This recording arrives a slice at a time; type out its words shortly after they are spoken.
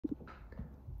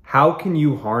How can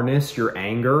you harness your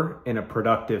anger in a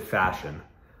productive fashion?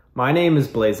 My name is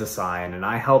Blaze Asayan, and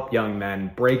I help young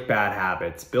men break bad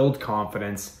habits, build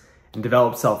confidence, and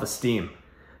develop self-esteem.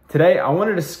 Today, I want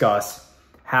to discuss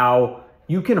how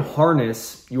you can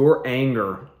harness your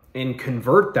anger and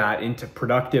convert that into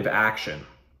productive action.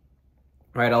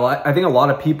 Right? I think a lot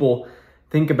of people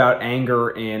think about anger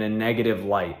in a negative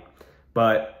light,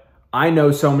 but I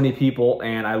know so many people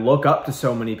and I look up to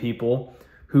so many people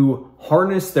who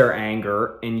harness their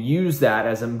anger and use that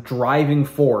as a driving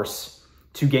force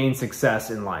to gain success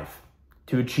in life,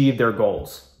 to achieve their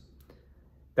goals.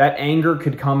 That anger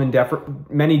could come in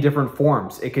many different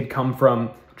forms. It could come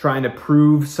from trying to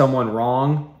prove someone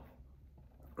wrong,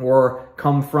 or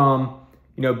come from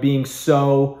being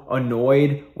so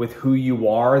annoyed with who you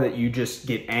are that you just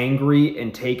get angry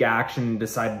and take action and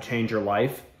decide to change your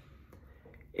life.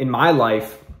 In my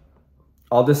life,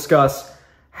 I'll discuss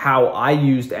how I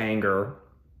used anger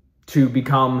to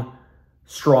become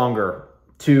stronger,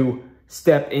 to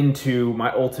step into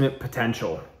my ultimate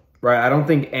potential, right? I don't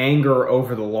think anger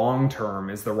over the long term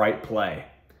is the right play,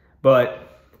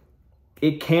 but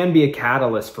it can be a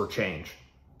catalyst for change.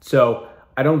 So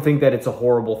I don't think that it's a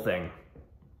horrible thing.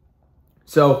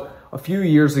 So a few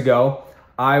years ago,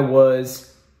 I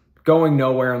was going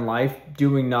nowhere in life,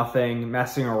 doing nothing,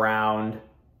 messing around,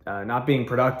 not being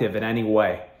productive in any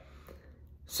way.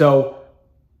 So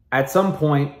at some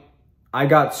point, I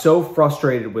got so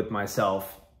frustrated with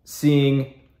myself,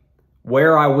 seeing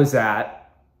where I was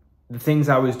at, the things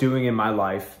I was doing in my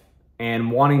life,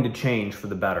 and wanting to change for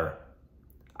the better.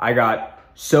 I got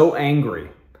so angry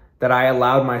that I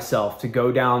allowed myself to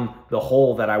go down the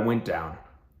hole that I went down,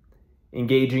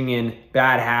 engaging in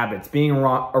bad habits, being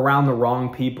around the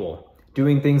wrong people,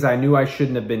 doing things I knew I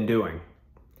shouldn't have been doing.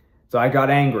 So I got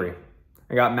angry.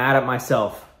 I got mad at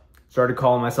myself, started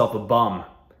calling myself a bum,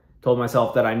 told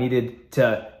myself that I needed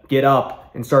to get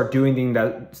up and start doing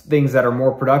things that are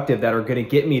more productive, that are going to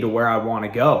get me to where I want to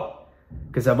go.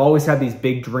 Because I've always had these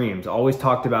big dreams, always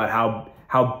talked about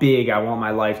how big I want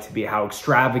my life to be, how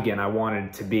extravagant I wanted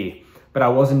it to be, but I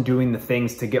wasn't doing the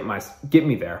things to get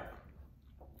me there.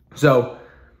 So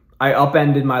I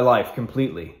upended my life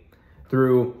completely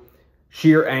through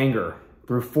sheer anger,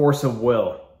 through force of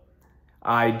will.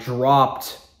 I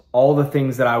dropped all the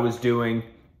things that I was doing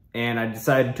and I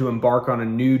decided to embark on a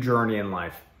new journey in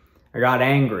life. I got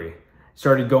angry,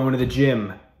 started going to the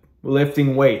gym,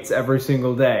 lifting weights every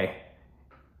single day,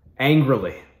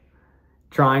 angrily,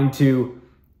 trying to,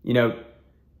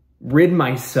 rid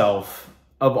myself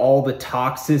of all the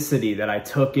toxicity that I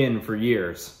took in for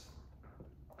years.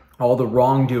 All the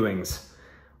wrongdoings,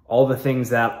 all the things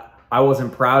that I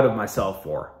wasn't proud of myself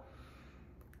for.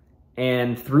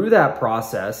 And through that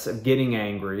process of getting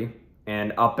angry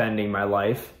and upending my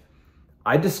life,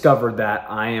 I discovered that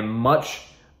I am much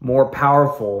more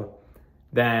powerful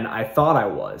than I thought I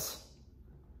was,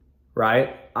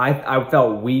 right? I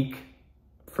felt weak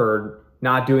for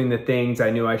not doing the things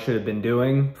I knew I should have been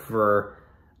doing, for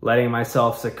letting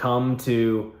myself succumb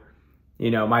to,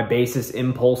 my basest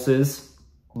impulses,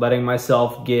 letting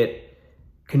myself get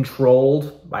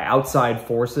controlled by outside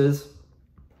forces.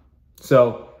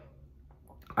 So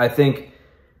I think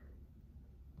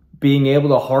being able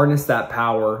to harness that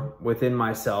power within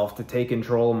myself to take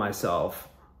control of myself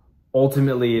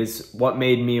ultimately is what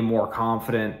made me a more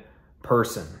confident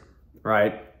person,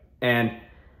 right? And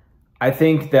I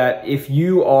think that if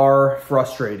you are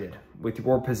frustrated with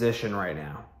your position right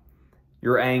now,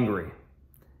 you're angry,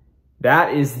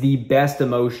 that is the best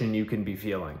emotion you can be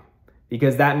feeling,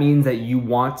 because that means that you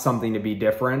want something to be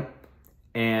different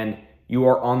and you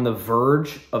are on the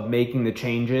verge of making the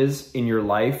changes in your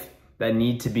life that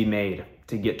need to be made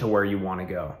to get to where you want to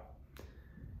go.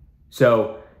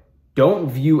 So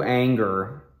don't view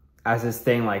anger as this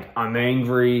thing like, I'm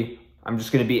angry, I'm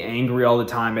just going to be angry all the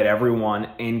time at everyone,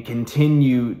 and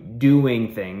continue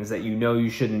doing things that you know you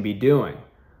shouldn't be doing,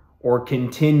 or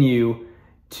continue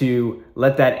to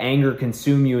let that anger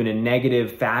consume you in a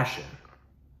negative fashion.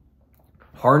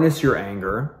 Harness your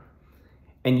anger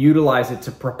and utilize it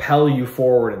to propel you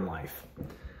forward in life.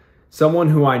 Someone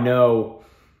who I know,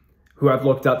 who I've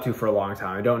looked up to for a long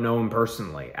time, I don't know him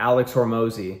personally, Alex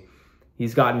Hormozi.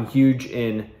 He's gotten huge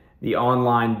in the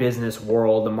online business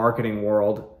world, the marketing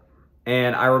world.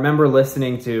 And I remember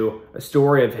listening to a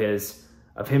story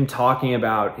of him talking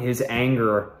about his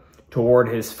anger toward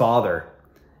his father,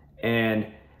 and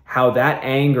how that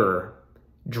anger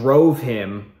drove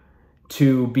him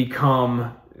to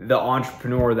become the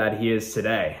entrepreneur that he is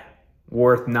today,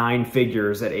 worth 9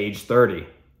 figures at age 30,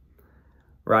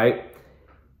 right?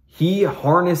 He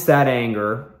harnessed that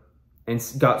anger and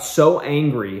got so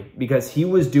angry because he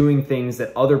was doing things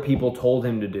that other people told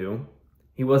him to do.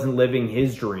 He wasn't living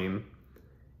his dream.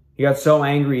 He got so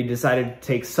angry, he decided to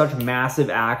take such massive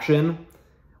action,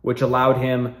 which allowed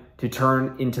him to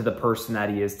turn into the person that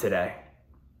he is today.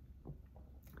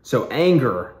 So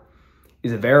anger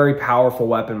is a very powerful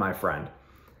weapon, my friend.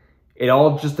 It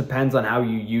all just depends on how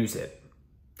you use it.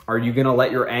 Are you going to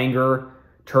let your anger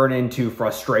turn into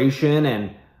frustration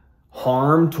and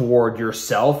harm toward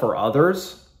yourself or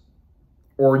others?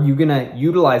 Or are you going to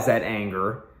utilize that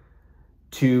anger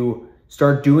to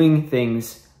start doing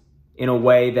things in a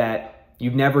way that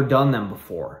you've never done them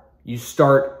before? You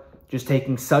start just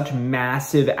taking such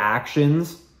massive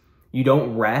actions. You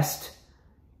don't rest.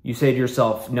 You say to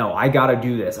yourself, no, I got to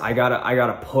do this. I got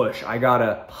to push. I got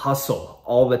to hustle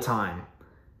all the time.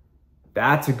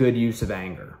 That's a good use of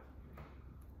anger.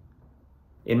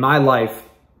 In my life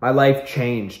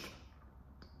changed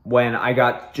when I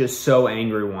got just so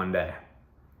angry one day.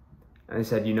 And I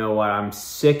said, you know what? I'm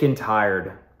sick and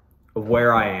tired of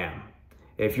where I am.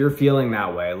 If you're feeling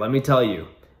that way, let me tell you,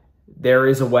 there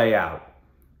is a way out.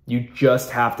 You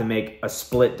just have to make a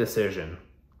split decision.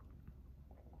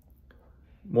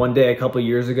 One day, a couple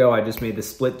years ago, I just made the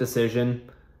split decision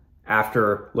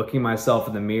after looking myself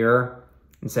in the mirror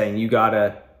and saying, you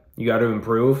gotta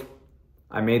improve.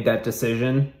 I made that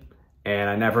decision and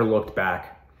I never looked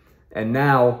back. And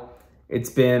now it's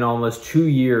been almost 2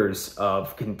 years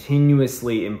of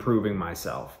continuously improving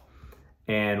myself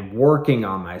and working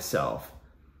on myself,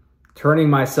 turning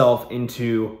myself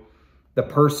into the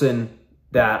person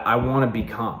that I want to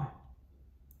become.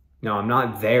 No, I'm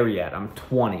not there yet. I'm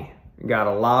 20. Got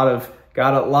a lot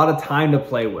of time to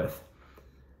play with.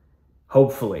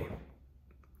 Hopefully.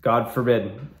 God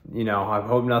forbid, I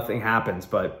hope nothing happens,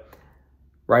 but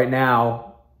right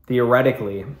now,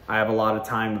 theoretically, I have a lot of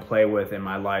time to play with in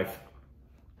my life.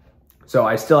 So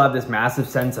I still have this massive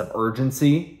sense of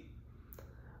urgency,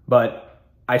 but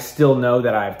I still know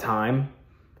that I have time,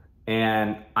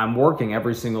 and I'm working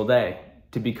every single day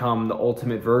to become the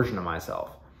ultimate version of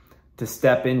myself, to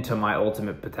step into my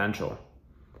ultimate potential.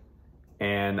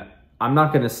 And I'm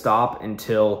not going to stop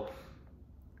until,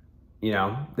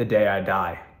 the day I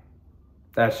die.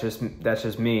 That's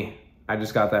just me. I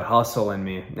just got that hustle in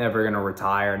me. Never going to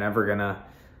retire, never going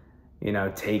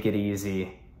to, take it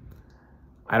easy.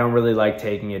 I don't really like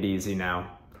taking it easy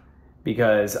now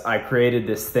because I created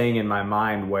this thing in my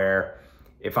mind where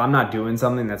if I'm not doing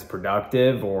something that's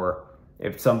productive or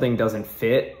if something doesn't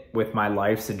fit with my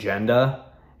life's agenda,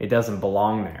 it doesn't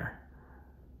belong there.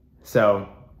 So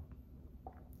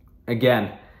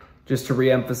again, just to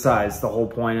reemphasize the whole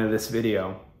point of this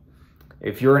video,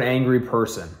 if you're an angry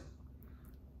person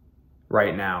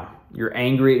right now, you're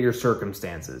angry at your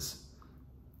circumstances,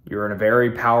 you're in a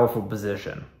very powerful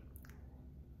position.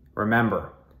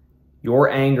 Remember, your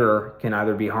anger can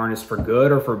either be harnessed for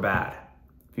good or for bad.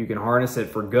 If you can harness it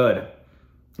for good,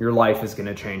 your life is going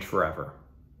to change forever.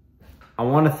 I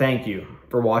want to thank you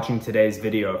for watching today's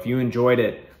video. If you enjoyed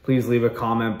it, please leave a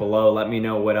comment below. Let me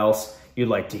know what else you'd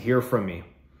like to hear from me.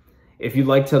 If you'd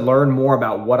like to learn more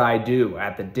about what I do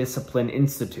at the Discipline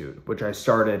Institute, which I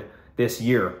started this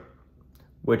year,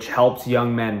 which helps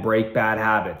young men break bad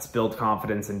habits, build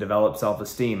confidence, and develop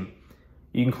self-esteem,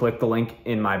 you can click the link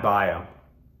in my bio,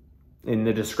 in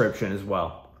the description as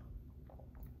well.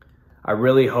 I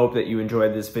really hope that you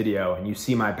enjoyed this video and you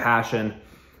see my passion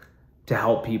to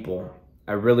help people.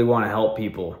 I really want to help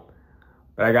people,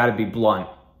 but I got to be blunt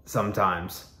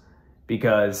sometimes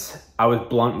because I was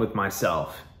blunt with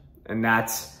myself, and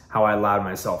that's how I allowed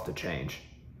myself to change.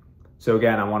 So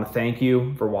again, I want to thank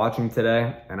you for watching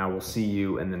today, and I will see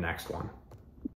you in the next one.